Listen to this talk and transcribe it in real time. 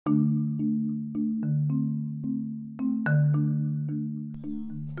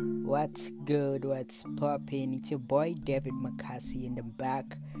What's good? What's poppin'? It's your boy David McCassie in the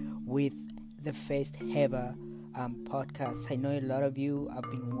back with the first ever podcast. I know a lot of you have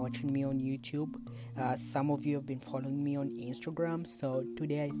been watching me on YouTube. Some of you have been following me on Instagram. So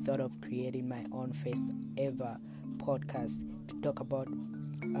today I thought of creating my own first ever podcast to talk about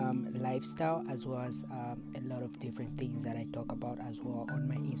lifestyle, as well as a lot of different things that I talk about as well on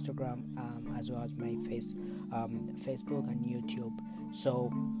my Instagram, as well as my Facebook and YouTube.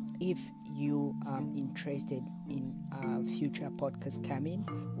 So if you are interested in future podcast coming,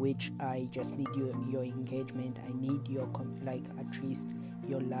 which I just need your engagement, I need your at least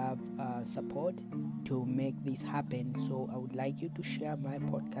your love, support to make this happen. So I would like you to share my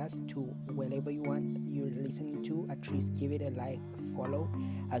podcast to wherever you want you're listening to. At least give it a like, follow,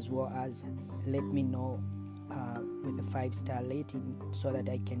 as well as let me know with a 5-star rating, so that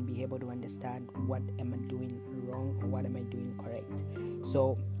I can be able to understand what am I doing wrong or what am I doing correct.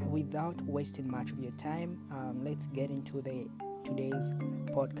 So without wasting much of your time, let's get into today's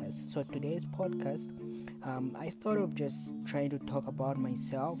podcast. So today's podcast, I thought of just trying to talk about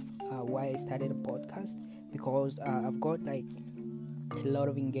myself, why I started a podcast, because I've got like a lot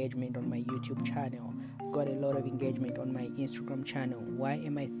of engagement on my YouTube channel. I've got a lot of engagement on my Instagram channel. Why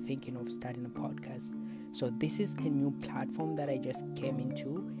am I thinking of starting a podcast? So this is a new platform that I just came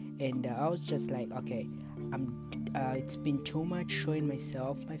into, and I was just like, okay, it's been too much showing my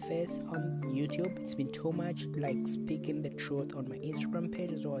face on YouTube. It's been too much like speaking the truth on my Instagram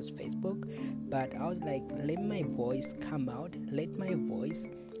page as well as Facebook. But I was like, let my voice come out. Let my voice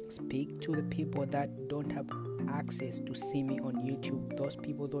speak to the people that don't have access to see me on YouTube. Those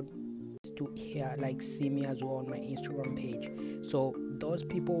people don't to hear see me as well on my Instagram page. So those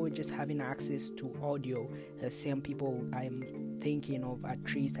people were just having access to audio. The same people I'm thinking of, at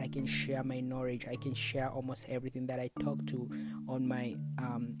least I can share my knowledge. I can share almost everything that I talk to on my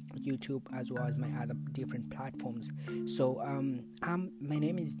YouTube as well as my other different platforms. So my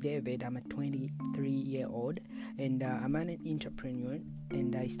name is David. I'm a 23-year-old, and I'm an entrepreneur.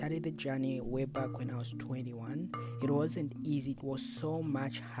 And I started the journey way back when I was 21. It wasn't easy. It was so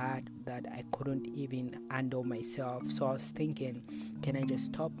much hard that I couldn't even handle myself. So I was thinking, can I just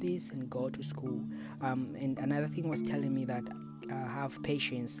stop this and go to school? And another thing was telling me that have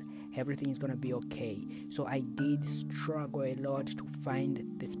patience. Everything is going to be okay. So I did struggle a lot to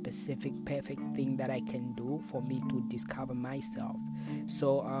find the specific perfect thing that I can do for me to discover myself.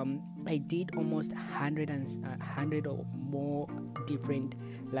 So I did almost 100 or more different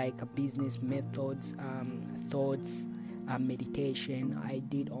business methods, thoughts, meditation. I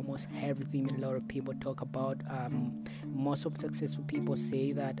did almost everything a lot of people talk about. Most of successful people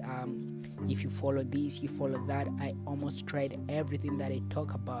say that if you follow this, you follow that. I almost tried everything that I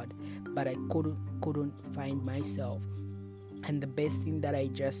talk about, but I couldn't find myself. And the best thing that I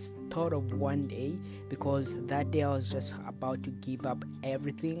just thought of one day, because that day I was just about to give up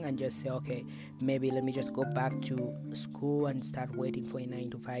everything and just say, okay, maybe let me just go back to school and start waiting for a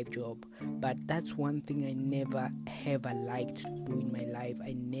 9-to-5 job. But that's one thing I never ever liked to do in my life.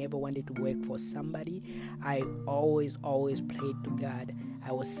 I never wanted to work for somebody. I always prayed to God.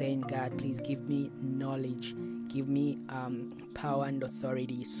 I was saying, God, please give me knowledge, give me power and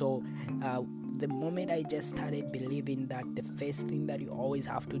authority. So the moment I just started believing that the first thing that you always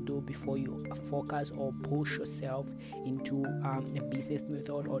have to do before you focus or push yourself into a business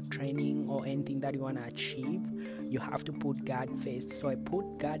method or training or anything that you want to achieve, you have to put God first. So I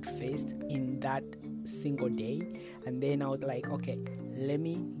put God first in that single day, and then I was like, okay, let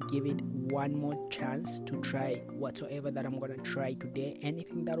me give it one more chance to try whatsoever that I'm gonna try today.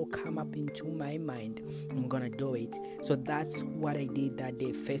 Anything that will come up into my mind, I'm gonna do it. So that's what I did that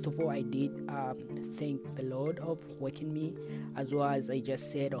day. First of all, I did thank the Lord of waking me, as well as I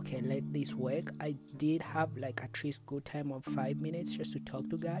just said, okay, let this work. I did have at least good time of 5 minutes just to talk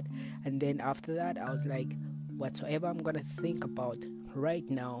to God, and then after that I was like, whatsoever I'm gonna think about right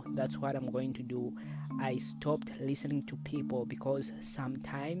now, that's what I'm going to do. I stopped listening to people, because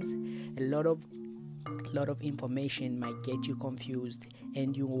sometimes a lot of information might get you confused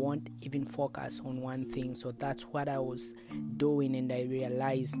and you won't even focus on one thing. So that's what I was doing, and I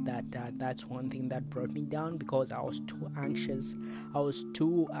realized that that's one thing that brought me down, because I was too anxious. I was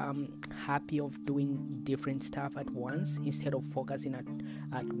too happy of doing different stuff at once instead of focusing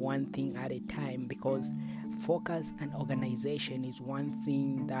at one thing at a time, because focus and organization is one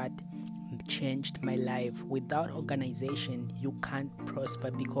thing that changed my life. Without organization, you can't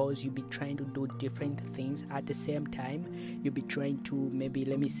prosper, because you'll be trying to do different things at the same time. You'll be trying to, maybe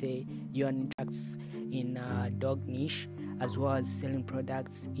let me say you're in dog niche, as well as selling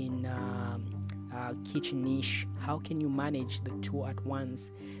products in kitchen niche. How can you manage the two at once?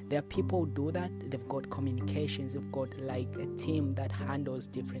 There are people who do that. They've got communications, they've got like a team that handles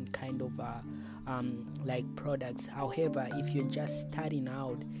different kind of like products. However, if you're just starting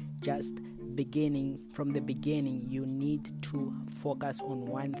out, just beginning from the beginning, you need to focus on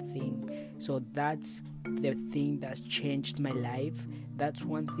one thing. So that's the thing that's changed my life. That's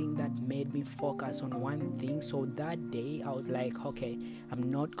one thing that made me focus on one thing. So that day I was like, okay, I'm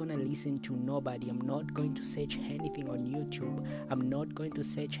not gonna listen to nobody. I'm not going to search anything on YouTube. I'm not going to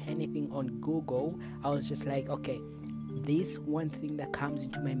search anything on Google. I was just like, okay, this one thing that comes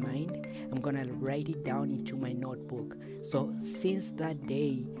into my mind, I'm gonna write it down into my notebook. So since that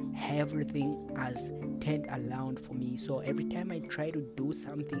day, everything has turned around for me. So every time I try to do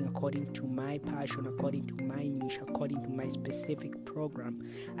something according to my passion, according to my niche, according to my specific program,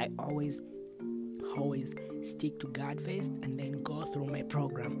 I always stick to God first and then go through my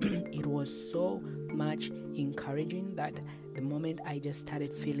program. It was so much encouraging that the moment I just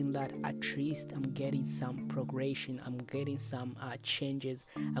started feeling that at least I'm getting some progression, I'm getting some changes,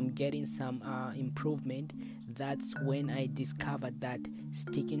 I'm getting some improvement, that's when I discovered that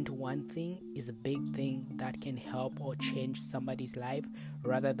sticking to one thing is a big thing that can help or change somebody's life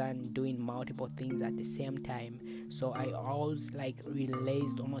rather than doing multiple things at the same time. So I always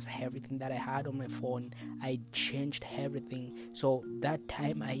released almost everything that I had on my phone. I changed everything. So that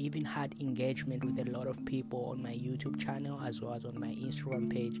time I even had engagement with a lot of people on my YouTube channel as well as on my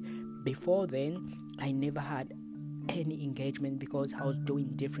Instagram page. Before then, I never had any engagement because I was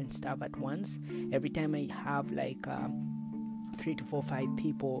doing different stuff at once. Every time I have 3 to 4, 5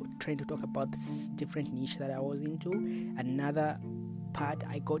 people trying to talk about this different niche that I was into, another part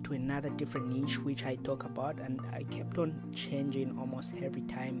I go to another different niche which I talk about, and I kept on changing almost every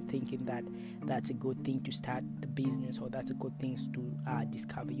time, thinking that that's a good thing to start the business or that's a good thing to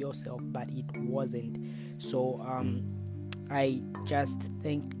discover yourself, but it wasn't. So I just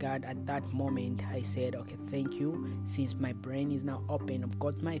thanked God at that moment. I said, okay, thank you, since my brain is now open. I've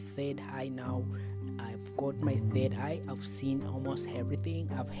got my third eye now. I've seen almost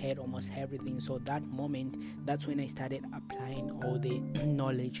everything. I've heard almost everything. So that moment, that's when I started applying all the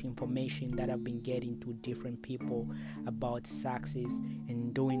knowledge, information that I've been getting to different people about success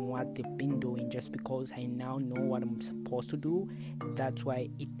and doing what they've been doing. Just because I now know what I'm supposed to do, that's why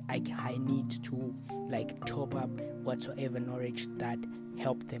I need to top up whatsoever knowledge that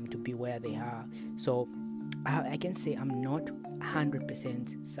help them to be where they are. So I can say I'm not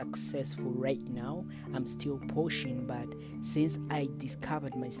 100% successful right now. I'm still pushing, but since I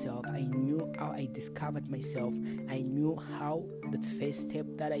discovered myself, I knew how I discovered myself. I knew how the first step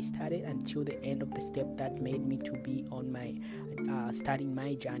that I started until the end of the step that made me to be on my starting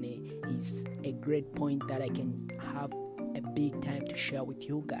my journey is a great point that I can have a big time to share with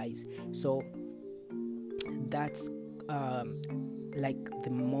you guys. So that's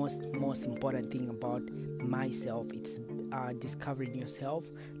the most important thing about myself. It's discovering yourself,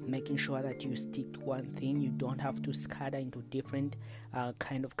 making sure that you stick to one thing. You don't have to scatter into different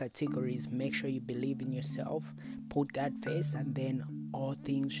kind of categories. Make sure you believe in yourself, put God first, and then all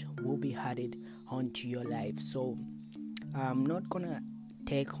things will be added onto your life. So I'm not gonna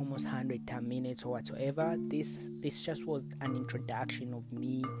take almost 110 minutes or whatsoever. This just was an introduction of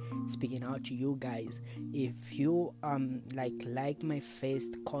me speaking out to you guys. If you like my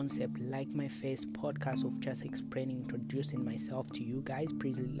first concept, like my first podcast of just introducing myself to you guys,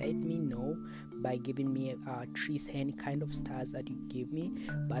 please let me know by giving me at least any kind of stars that you give me.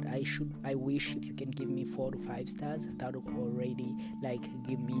 But I wish if you can give me 4 to 5 stars, that would already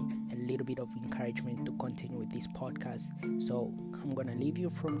give me a little bit of encouragement to continue with this podcast. So I'm gonna leave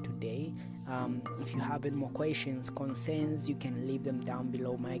you from today. If you have any more questions, concerns, you can leave them down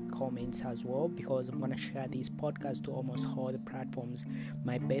below my comments as well, because I'm gonna share this podcast to almost all the platforms.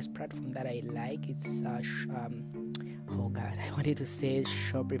 My best platform that I like, it's I wanted to say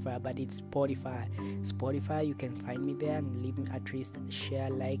Shopify, but it's Spotify. You can find me there and leave me at least share,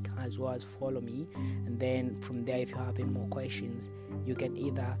 like, as well as follow me. And then from there, if you have any more questions, you can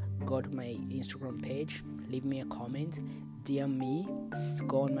either go to my Instagram page, leave me a comment, DM me,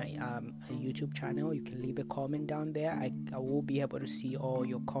 go on my YouTube channel. You can leave a comment down there. I will be able to see all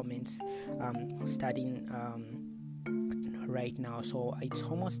your comments starting right now. So it's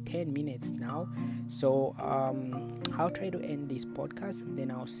almost 10 minutes now. So I'll try to end this podcast, and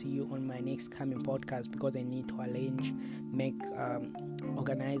then I'll see you on my next coming podcast, because I need to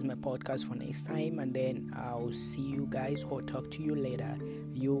organize my podcast for next time, and then I'll see you guys or talk to you later.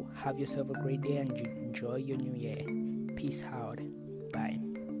 You have yourself a great day and enjoy your new year. Peace out. Bye.